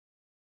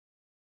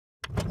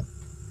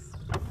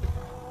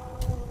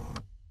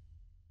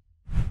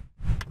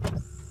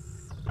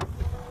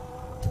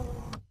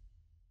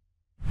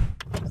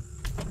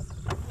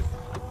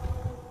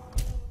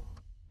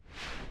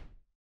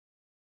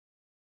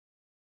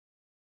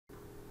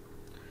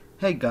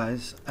Hey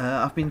guys,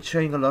 I've been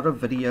showing a lot of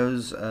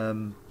videos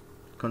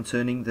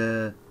concerning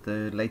the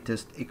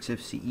latest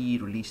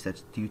XFCE release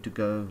that's due to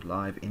go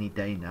live any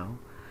day now.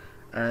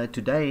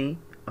 Today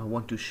I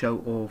want to show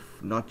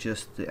off not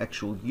just the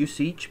actual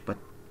usage but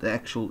the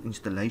actual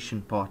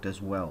installation part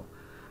as well.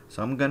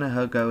 So I'm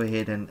gonna go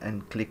ahead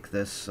and click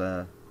this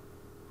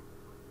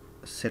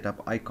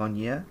setup icon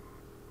here.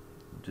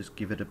 Just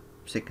give it a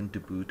second to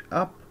boot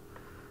up.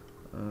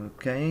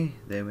 Okay,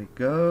 there we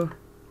go.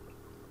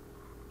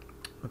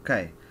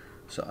 Okay,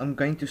 so I'm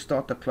going to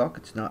start the clock.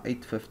 It's now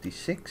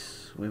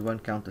 8:56. We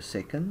won't count the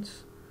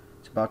seconds.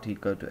 It's about to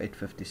go to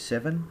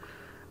 8:57.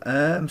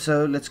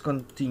 So let's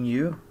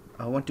continue.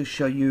 I want to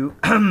show you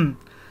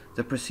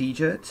the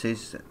procedure. It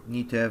says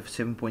need to have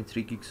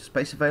 7.3 gigs of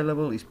space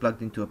available. Is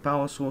plugged into a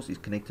power source. Is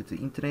connected to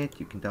the internet.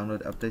 You can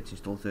download updates,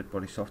 install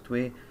third-party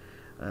software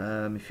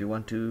if you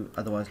want to.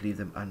 Otherwise, leave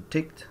them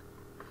unticked.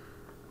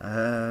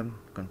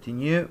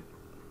 Continue.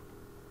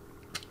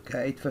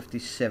 Okay,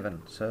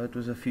 8:57, so it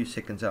was a few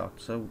seconds out.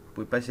 So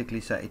we basically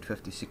say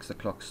 8:56 the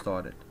clock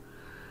started.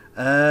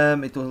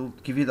 It will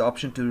give you the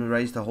option to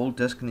erase the whole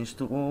disk and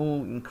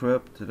install,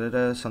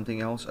 encrypt,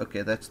 something else.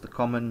 Okay, that's the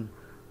common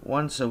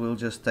one, so we'll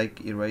just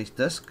take erase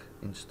disk,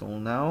 install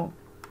now.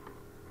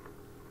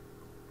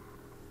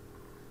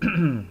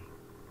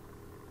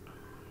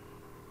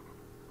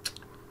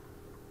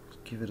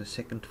 Give it a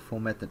second to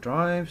format the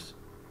drives.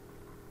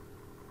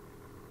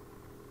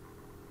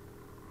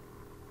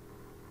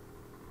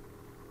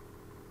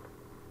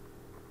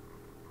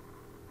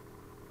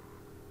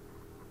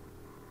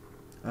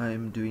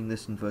 I'm doing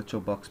this in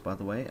VirtualBox, by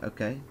the way.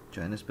 Okay,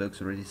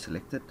 Johannesburg's already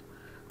selected.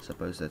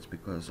 Suppose that's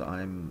because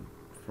I'm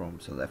from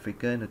South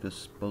Africa and it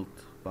was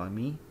built by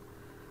me.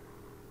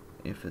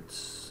 If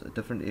it's a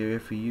different area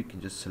for you, you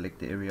can just select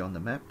the area on the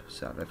map.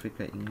 South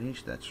Africa,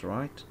 English, that's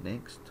right.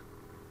 Next.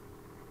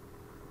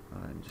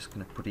 I'm just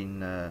going to put in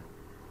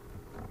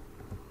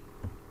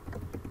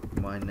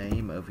my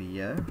name over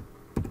here.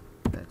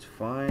 That's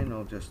fine.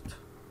 I'll just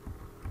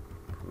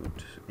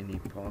put any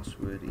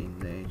password in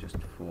there just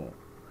for...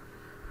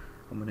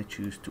 I'm going to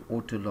choose to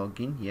auto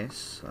login.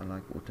 Yes, I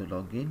like auto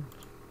login.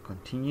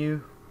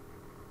 Continue.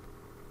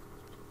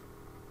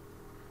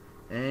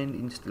 And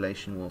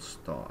installation will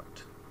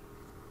start.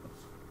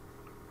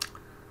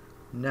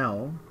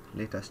 Now,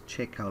 let us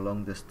check how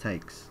long this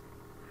takes.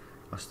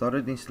 I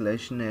started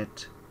installation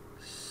at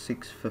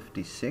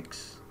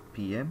 6:56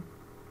 p.m.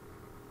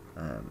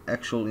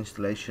 Actual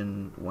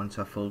installation, once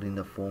I filled in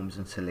the forms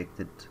and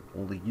selected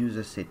all the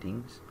user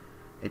settings,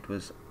 it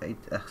was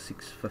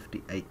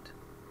 6:58.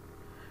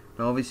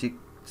 Now obviously,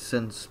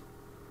 since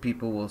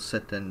people will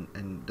sit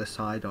and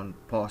decide on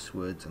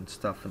passwords and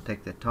stuff and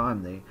take their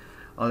time there,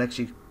 I'll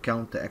actually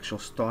count the actual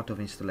start of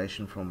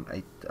installation from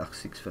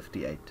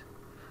 6:58.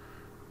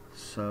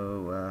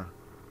 So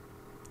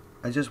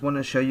I just want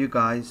to show you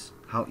guys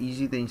how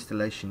easy the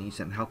installation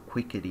is and how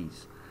quick it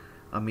is.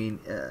 I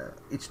mean,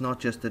 it's not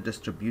just the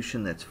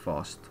distribution that's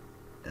fast,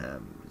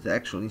 the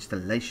actual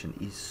installation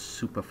is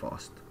super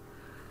fast.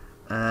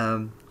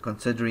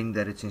 Considering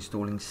that it's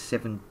installing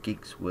 7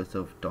 gigs worth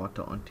of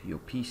data onto your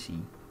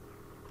PC,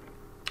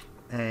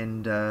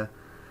 and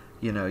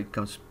you know, it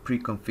comes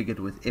pre-configured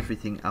with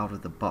everything out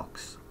of the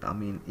box. I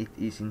mean, it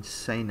is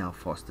insane how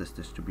fast this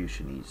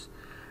distribution is,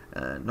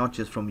 not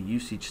just from a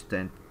usage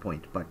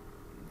standpoint, but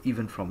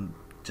even from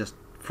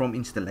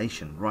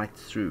installation right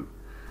through.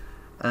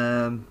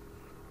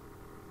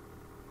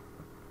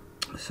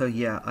 So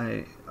yeah,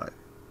 I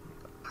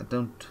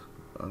don't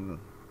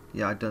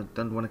I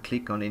don't want to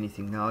click on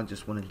anything now. I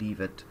just want to leave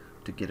it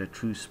to get a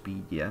true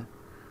speed here.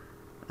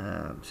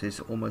 Says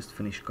almost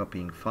finished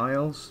copying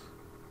files.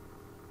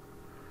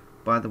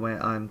 By the way,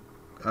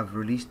 I've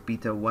released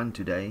beta 1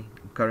 today.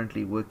 I'm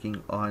currently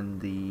working on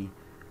the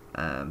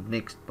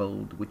next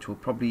build, which will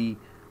probably,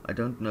 I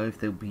don't know if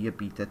there'll be a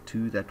beta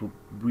 2. That will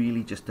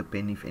really just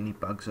depend if any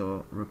bugs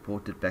are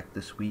reported back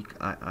this week.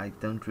 I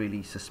don't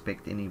really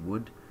suspect any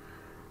would.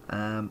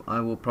 I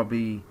will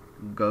probably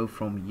go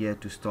from here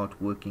to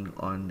start working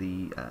on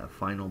the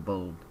final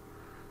build.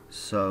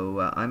 So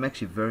I'm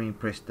actually very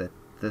impressed that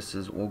this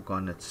has all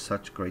gone at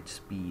such great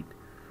speed.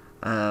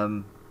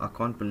 I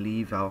can't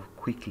believe how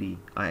quickly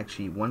I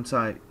actually, once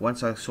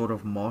I sort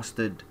of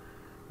mastered,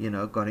 you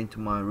know, got into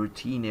my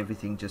routine,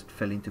 everything just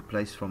fell into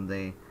place from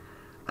there.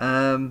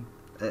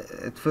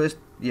 At first,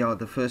 yeah,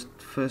 the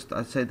first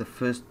I'd say the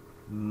first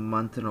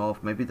month and a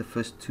half, maybe the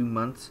first 2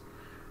 months,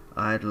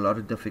 I had a lot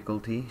of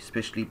difficulty,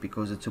 especially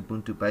because it's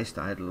Ubuntu based.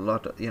 I had a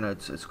lot of, you know,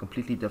 it's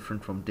completely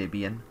different from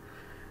Debian,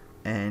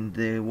 and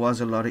there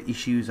was a lot of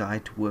issues I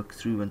had to work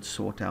through and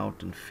sort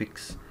out and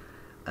fix.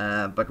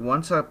 But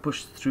once I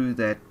pushed through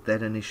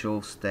that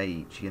initial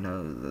stage, you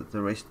know,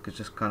 the rest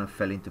just kind of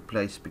fell into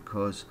place,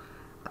 because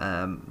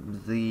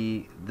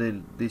the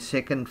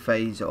second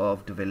phase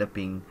of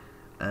developing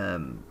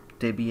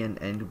Debian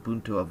and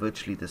Ubuntu are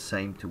virtually the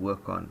same to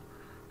work on.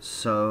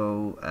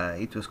 So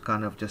it was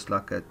kind of just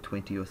like a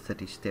 20 or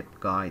 30 step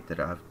guide that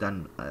I've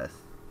done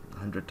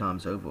 100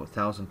 times over,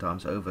 1,000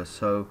 times over.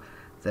 So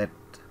that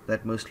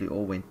mostly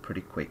all went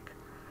pretty quick.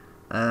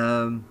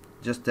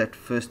 Just that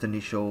first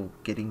initial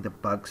getting the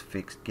bugs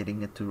fixed,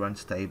 getting it to run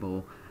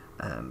stable,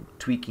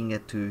 tweaking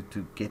it to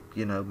get,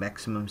 you know,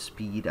 maximum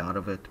speed out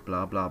of it,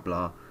 blah blah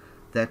blah.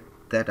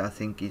 That I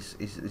think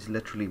is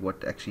literally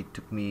what actually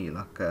took me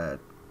like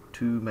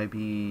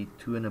maybe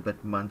 2 and a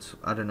bit months.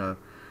 I don't know.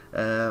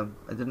 I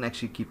didn't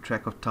actually keep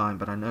track of time,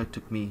 but I know it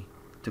took me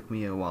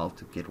a while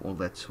to get all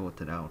that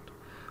sorted out.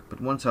 But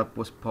once I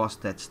was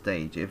past that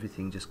stage,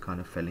 everything just kind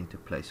of fell into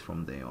place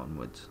from there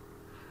onwards.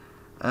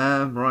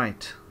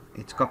 Right,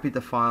 it's copied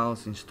the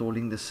files,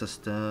 installing the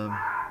system.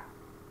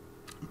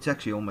 It's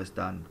actually almost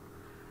done.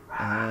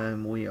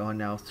 We are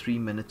now 3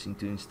 minutes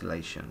into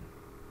installation.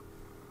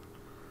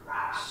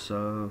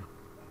 So,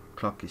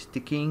 clock is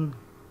ticking.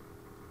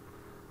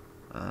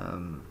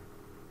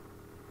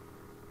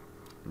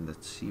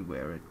 Let's see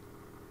where it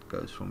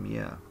goes from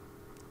here.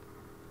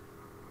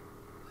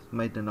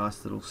 Made a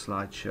nice little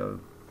slideshow.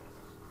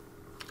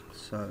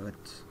 So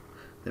it's,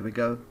 there we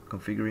go,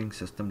 configuring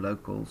system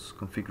locals,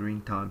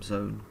 configuring time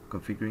zone,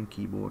 configuring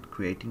keyboard,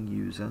 creating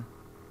user.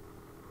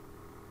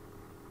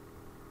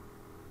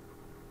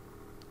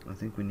 I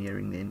think we're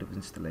nearing the end of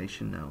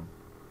installation now.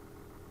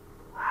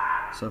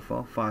 So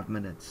far 5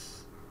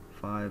 minutes.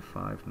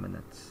 5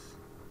 minutes.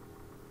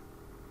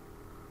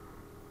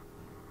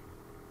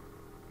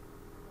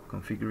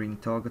 Configuring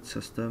target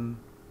system,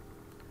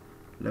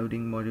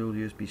 loading module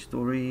USB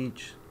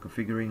storage,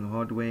 configuring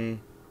hardware.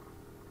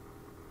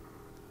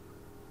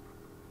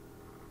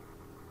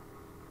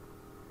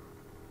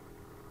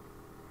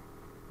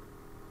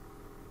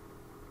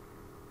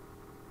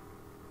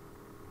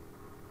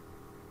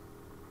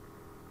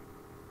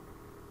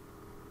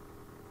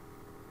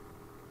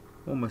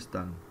 Almost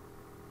done.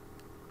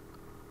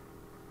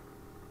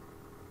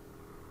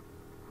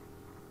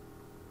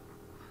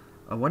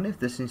 I wonder if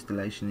this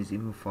installation is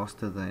even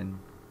faster than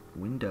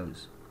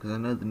Windows, because I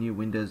know the new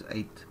Windows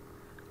 8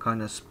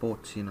 kind of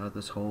sports, you know,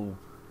 this whole,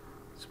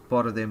 it's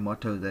part of their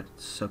motto that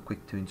it's so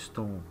quick to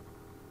install.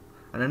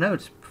 And I know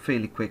it's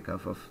fairly quick.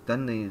 I've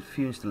done a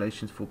few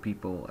installations for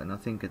people, and I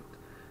think it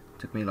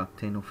took me like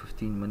 10 or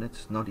 15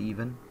 minutes, not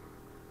even.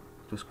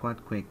 It was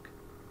quite quick.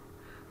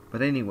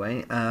 But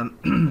anyway,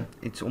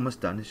 it's almost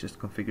done. It's just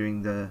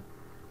configuring the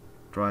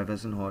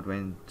drivers and hardware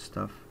and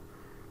stuff.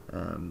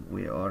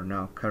 We are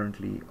now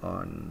currently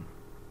on,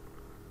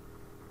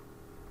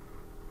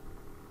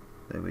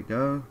 there we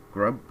go,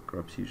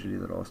 grub's usually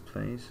the last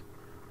phase.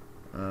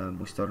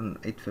 We start on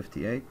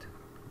 8:58.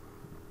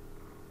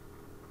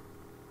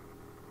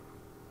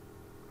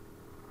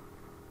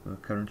 We're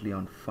currently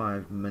on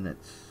 5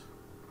 minutes.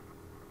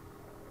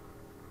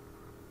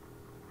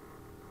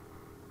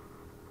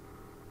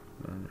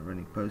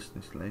 Running post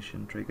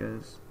installation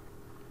triggers.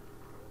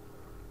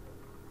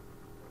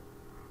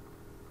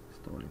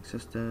 Installing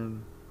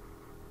system.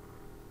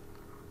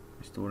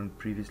 Restoring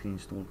previously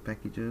installed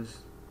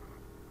packages.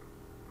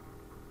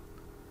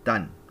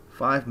 Done.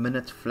 5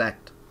 minutes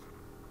flat.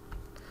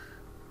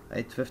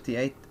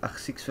 8:58,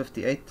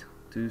 6:58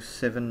 to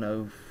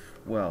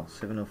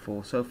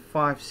 7:04. So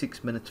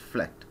 5-6 minutes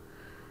flat.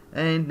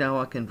 And now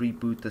I can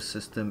reboot the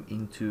system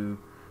into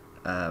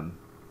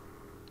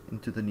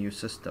the new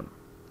system.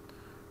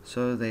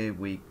 So there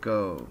we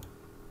go.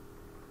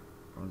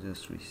 I'll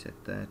just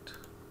reset that.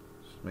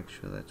 Just make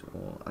sure that's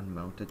all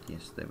unmounted.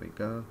 Yes, there we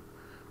go.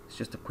 It's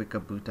just a quicker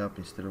boot up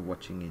instead of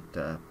watching it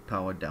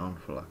power down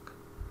for like,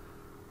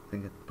 I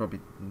think it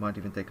probably might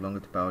even take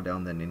longer to power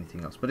down than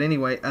anything else. But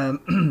anyway,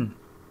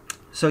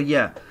 so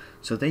yeah,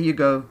 so there you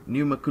go,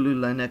 new Makulu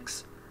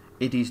Linux.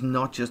 It is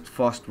not just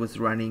fast with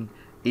running.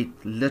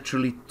 It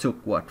literally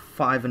took what,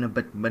 5 and a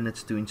bit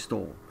minutes to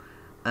install.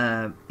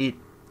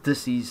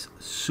 This is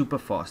super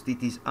fast.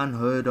 It is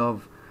unheard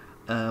of.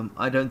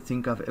 I don't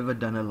think I've ever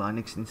done a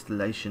Linux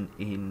installation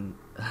in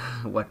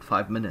what,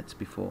 5 minutes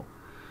before.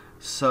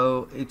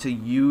 So it's a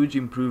huge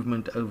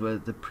improvement over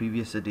the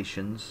previous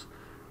editions.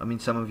 I mean,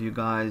 some of you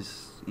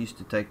guys used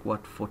to take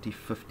what,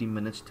 40-50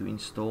 minutes to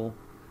install.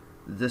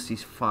 This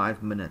is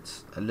 5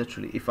 minutes,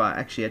 literally. If I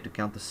actually had to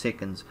count the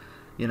seconds,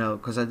 you know,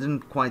 because I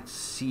didn't quite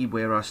see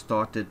where I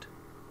started.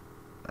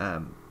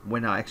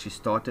 When I actually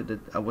started it,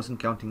 I wasn't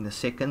counting the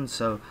seconds,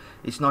 so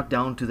it's not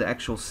down to the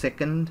actual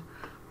second.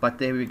 But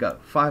there we go,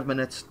 5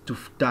 minutes to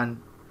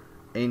done.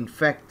 In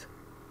fact,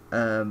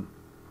 7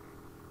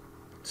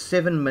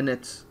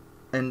 minutes,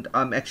 and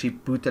I'm actually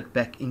booted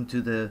back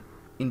into the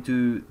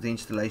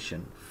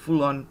installation,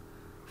 full on,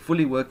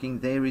 fully working.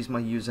 There is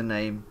my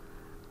username.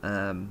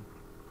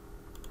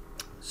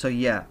 So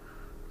yeah,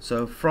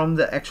 so from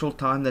the actual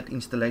time that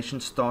installation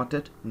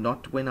started,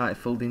 not when I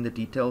filled in the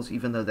details,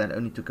 even though that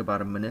only took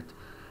about a minute.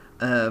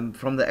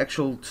 From the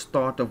actual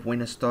start of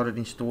when I started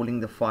installing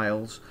the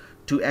files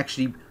to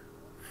actually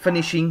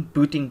finishing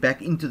booting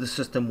back into the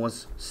system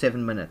was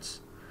 7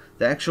 minutes.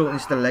 The actual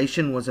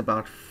installation was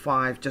about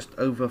just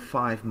over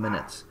 5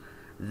 minutes.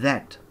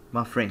 That,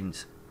 my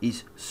friends,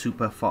 is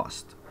super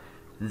fast.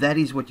 That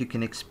is what you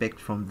can expect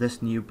from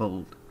this new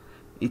build.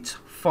 It's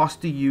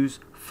fast to use,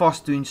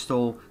 fast to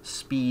install,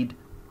 speed.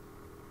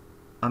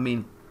 I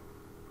mean,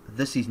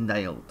 this is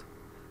nailed.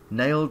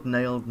 nailed,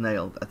 nailed,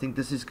 nailed. I think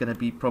this is going to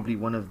be probably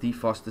one of the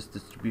fastest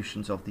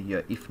distributions of the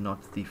year, if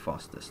not the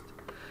fastest.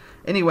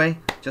 Anyway,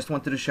 just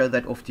wanted to show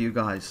that off to you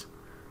guys.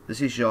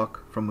 This is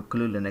Jacques from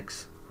Makulu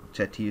Linux. I'll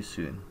chat to you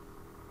soon.